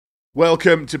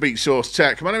Welcome to Beatsource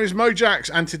Tech. My name is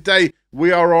Mojaxx and today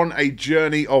we are on a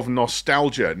journey of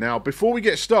nostalgia. Now, before we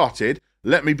get started,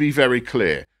 let me be very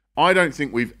clear. I don't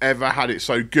think we've ever had it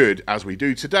so good as we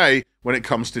do today when it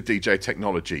comes to DJ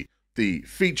technology. The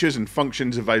features and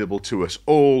functions available to us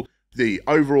all, the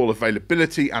overall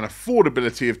availability and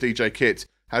affordability of DJ kit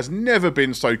has never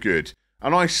been so good.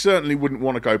 And I certainly wouldn't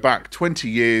want to go back 20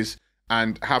 years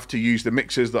and have to use the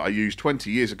mixers that I used 20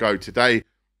 years ago today.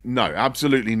 No,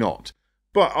 absolutely not.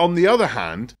 But on the other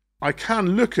hand, I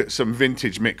can look at some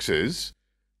vintage mixers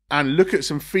and look at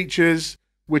some features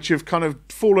which have kind of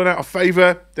fallen out of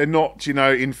favour. They're not,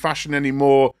 in fashion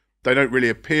anymore. They don't really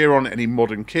appear on any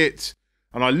modern kit.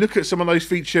 And I look at some of those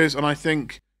features and I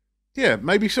think, yeah,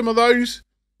 maybe some of those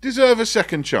deserve a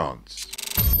second chance.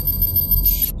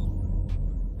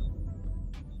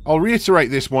 I'll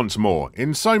reiterate this once more.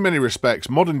 In so many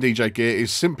respects, modern DJ gear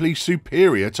is simply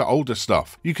superior to older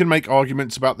stuff. You can make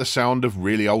arguments about the sound of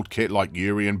really old kit like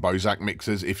Yuri and Bozak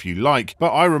mixers if you like,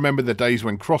 but I remember the days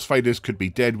when crossfaders could be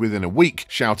dead within a week,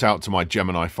 shout out to my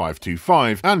Gemini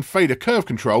 525, and fader curve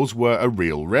controls were a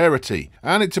real rarity.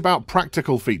 And it's about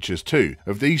practical features too.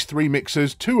 Of these three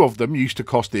mixers, two of them used to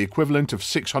cost the equivalent of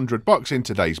 $600 in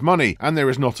today's money, and there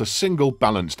is not a single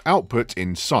balanced output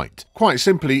in sight. Quite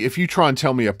simply, if you try and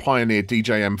tell me a Pioneer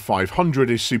DJM 500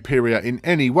 is superior in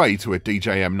any way to a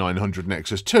DJM 900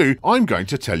 Nexus 2, I'm going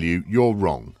to tell you you're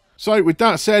wrong. So with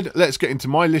that said, let's get into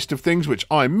my list of things which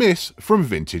I miss from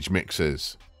vintage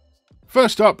mixers.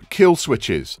 First up, kill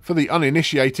switches. For the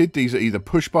uninitiated, these are either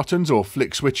push buttons or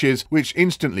flick switches, which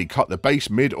instantly cut the bass,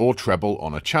 mid or treble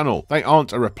on a channel. They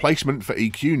aren't a replacement for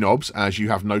EQ knobs, as you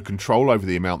have no control over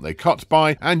the amount they cut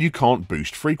by, and you can't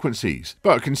boost frequencies.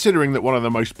 But considering that one of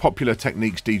the most popular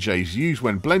techniques DJs use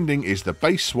when blending is the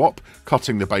bass swap,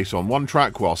 cutting the bass on one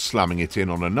track while slamming it in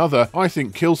on another, I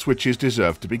think kill switches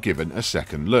deserve to be given a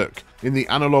second look. In the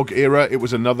analog era, it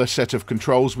was another set of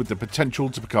controls with the potential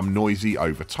to become noisy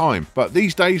over time, but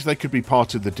these days they could be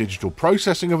part of the digital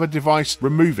processing of a device,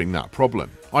 removing that problem.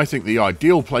 I think the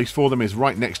ideal place for them is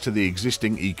right next to the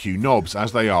existing EQ knobs,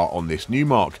 as they are on this new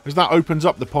mark, as that opens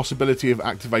up the possibility of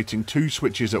activating two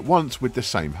switches at once with the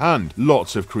same hand.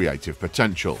 Lots of creative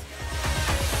potential.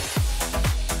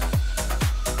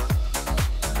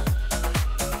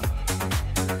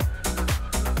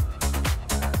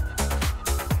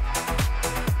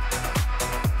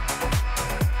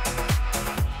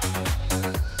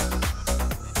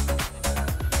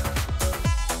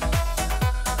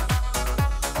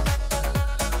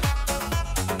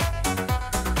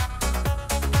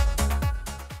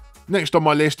 Next on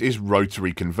my list is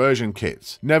rotary conversion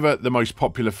kits. Never the most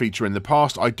popular feature in the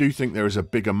past, I do think there is a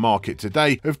bigger market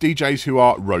today of DJs who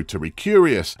are rotary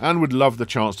curious and would love the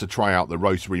chance to try out the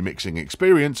rotary mixing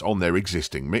experience on their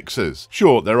existing mixers.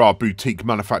 Sure, there are boutique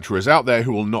manufacturers out there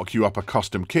who will knock you up a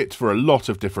custom kit for a lot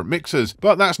of different mixers,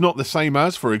 but that's not the same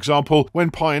as, for example,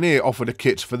 when Pioneer offered a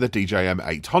kit for the DJM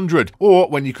 800, or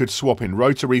when you could swap in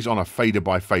rotaries on a fader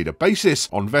by fader basis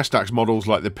on Vestax models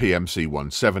like the PMC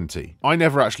 170. I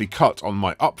never actually cut on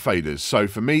my up faders, so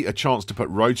for me a chance to put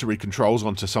rotary controls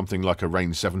onto something like a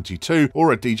Range 72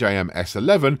 or a DJM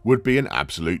S11 would be an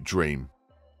absolute dream.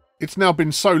 It's now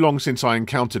been so long since I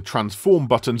encountered transform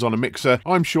buttons on a mixer,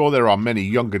 I'm sure there are many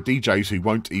younger DJs who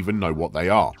won't even know what they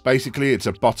are. Basically, it's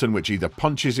a button which either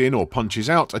punches in or punches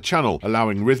out a channel,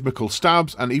 allowing rhythmical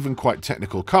stabs and even quite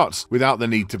technical cuts without the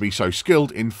need to be so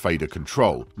skilled in fader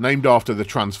control. Named after the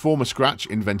transformer scratch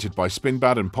invented by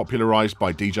Spinbad and popularised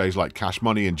by DJs like Cash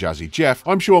Money and Jazzy Jeff,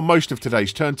 I'm sure most of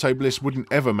today's turntablists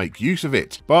wouldn't ever make use of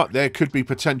it, but there could be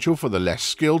potential for the less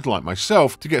skilled like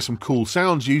myself to get some cool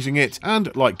sounds using it,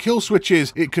 and like kill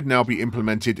switches, it could now be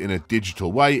implemented in a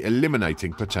digital way,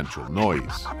 eliminating potential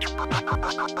noise.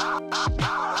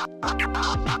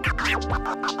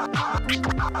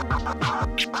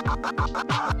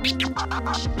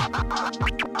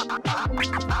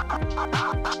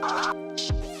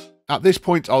 At this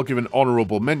point, I'll give an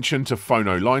honourable mention to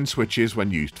phono line switches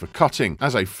when used for cutting.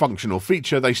 As a functional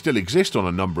feature, they still exist on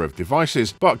a number of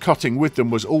devices, but cutting with them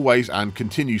was always and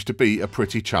continues to be a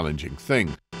pretty challenging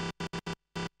thing.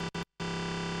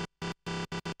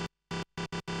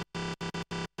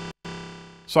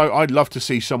 So I'd love to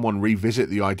see someone revisit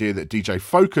the idea that DJ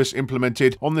Focus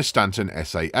implemented on the Stanton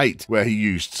SA8, where he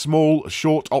used small,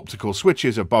 short optical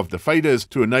switches above the faders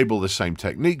to enable the same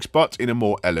techniques, but in a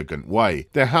more elegant way.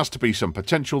 There has to be some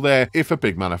potential there if a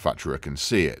big manufacturer can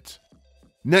see it.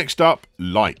 Next up,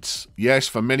 lights. Yes,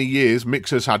 for many years,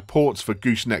 mixers had ports for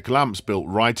gooseneck lamps built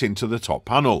right into the top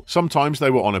panel. Sometimes they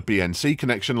were on a BNC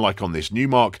connection like on this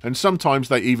Newmark, and sometimes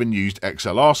they even used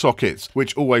XLR sockets,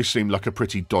 which always seemed like a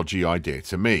pretty dodgy idea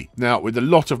to me. Now, with a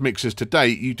lot of mixers today,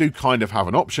 you do kind of have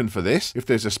an option for this. If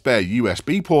there's a spare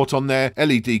USB port on there,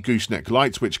 LED gooseneck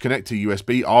lights which connect to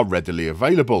USB are readily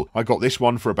available. I got this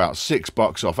one for about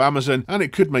 $6 off Amazon, and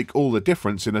it could make all the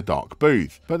difference in a dark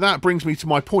booth. But that brings me to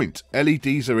my point.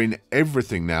 LEDs are in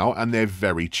everything now, and they're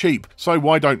very cheap. So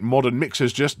why don't modern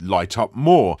mixers just light up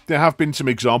more? There have been some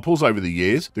examples over the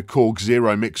years, the Korg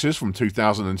Zero mixers from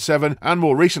 2007, and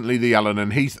more recently the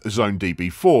Allen & Heath Zone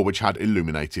DB4, which had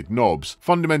illuminated knobs.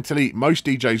 Fundamentally, most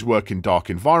DJs work in dark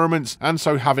environments, and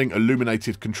so having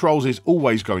illuminated controls is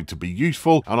always going to be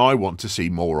useful, and I want to see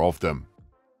more of them.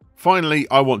 Finally,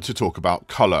 I want to talk about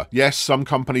colour. Yes, some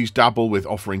companies dabble with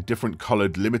offering different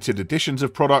coloured limited editions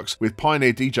of products, with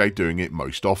Pioneer DJ doing it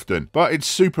most often. But it's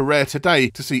super rare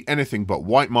today to see anything but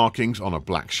white markings on a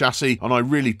black chassis, and I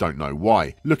really don't know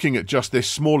why. Looking at just this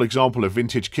small example of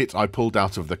vintage kit I pulled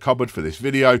out of the cupboard for this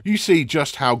video, you see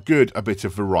just how good a bit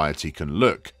of variety can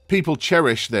look. People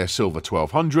cherish their silver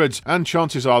 1200s, and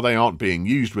chances are they aren't being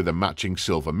used with a matching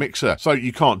silver mixer, so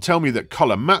you can't tell me that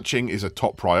colour matching is a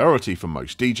top priority for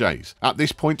most DJs. At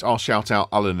this point, I'll shout out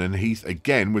Allen & Heath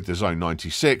again with the Zone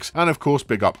 96, and of course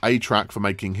big up A-Track for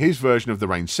making his version of the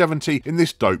Range 70 in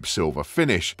this dope silver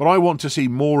finish, but I want to see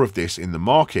more of this in the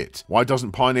market. Why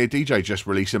doesn't Pioneer DJ just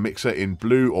release a mixer in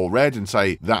blue or red and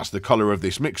say, that's the colour of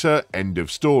this mixer, end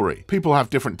of story? People have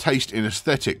different taste in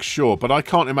aesthetics, sure, but I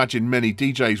can't imagine many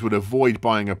DJs would avoid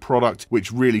buying a product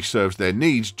which really serves their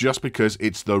needs just because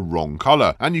it's the wrong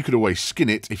colour, and you could always skin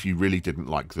it if you really didn't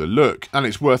like the look. And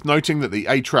it's worth noting that the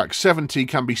A-Track 70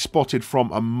 can be spotted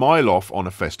from a mile off on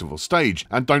a festival stage,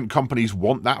 and don't companies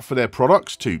want that for their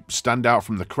products, to stand out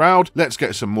from the crowd? Let's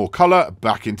get some more colour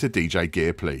back into DJ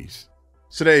gear, please.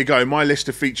 So there you go, my list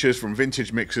of features from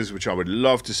vintage mixers which I would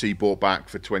love to see brought back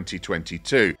for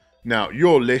 2022. Now,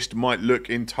 your list might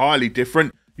look entirely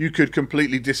different. You could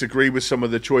completely disagree with some of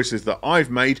the choices that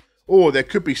I've made, or there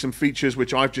could be some features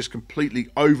which I've just completely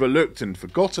overlooked and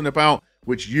forgotten about,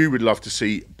 which you would love to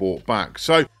see brought back.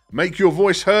 So make your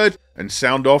voice heard and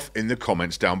sound off in the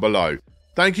comments down below.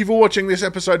 Thank you for watching this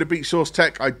episode of Beatsource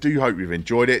Tech. I do hope you've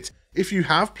enjoyed it. If you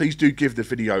have, please do give the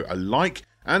video a like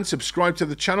and subscribe to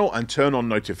the channel and turn on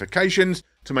notifications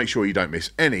to make sure you don't miss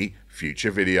any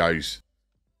future videos.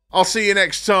 I'll see you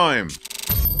next time.